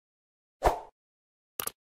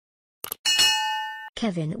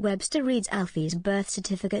Kevin Webster reads Alfie's birth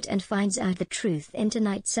certificate and finds out the truth in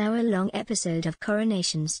tonight's hour-long episode of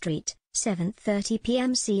Coronation Street, 7:30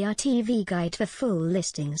 p.m. CRTV Guide for full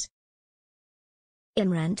listings.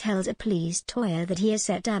 Imran tells a pleased Toya that he has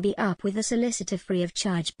set Abby up with a solicitor free of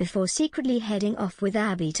charge before secretly heading off with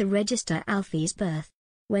Abby to register Alfie's birth.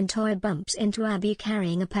 When Toya bumps into Abby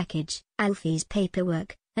carrying a package, Alfie's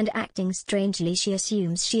paperwork, and acting strangely, she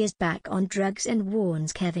assumes she is back on drugs and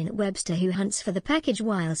warns Kevin Webster, who hunts for the package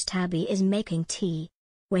whilst Abby is making tea.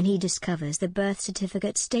 When he discovers the birth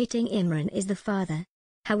certificate stating Imran is the father,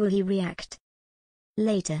 how will he react?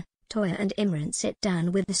 Later, Toya and Imran sit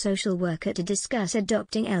down with the social worker to discuss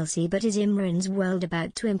adopting Elsie, but is Imran's world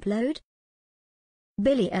about to implode?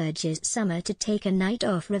 Billy urges Summer to take a night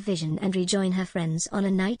off revision and rejoin her friends on a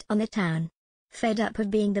night on the town. Fed up of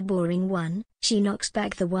being the boring one, she knocks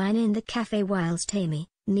back the wine in the cafe whilst Amy,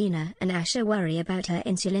 Nina and Asha worry about her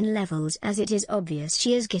insulin levels, as it is obvious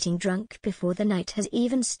she is getting drunk before the night has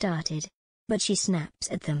even started. But she snaps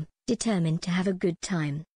at them, determined to have a good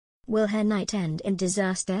time. Will her night end in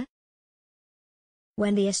disaster?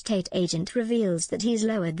 When the estate agent reveals that he's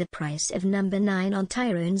lowered the price of number 9 on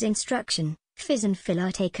Tyrone's instruction, Fizz and Phil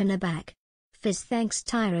are taken aback. Fizz thanks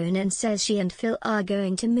Tyrone and says she and Phil are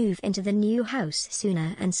going to move into the new house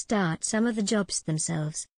sooner and start some of the jobs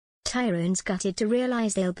themselves. Tyrone's gutted to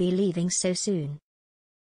realize they'll be leaving so soon.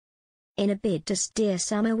 In a bid to steer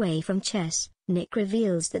Sam away from chess, Nick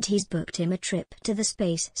reveals that he's booked him a trip to the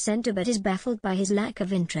Space Center but is baffled by his lack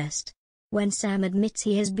of interest. When Sam admits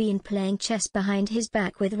he has been playing chess behind his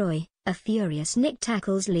back with Roy, a furious Nick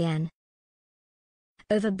tackles Leanne.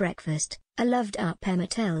 Over breakfast, a loved-up Emma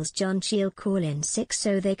tells John she'll call in sick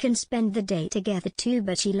so they can spend the day together too,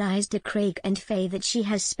 but she lies to Craig and Faye that she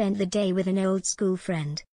has spent the day with an old school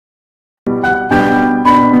friend.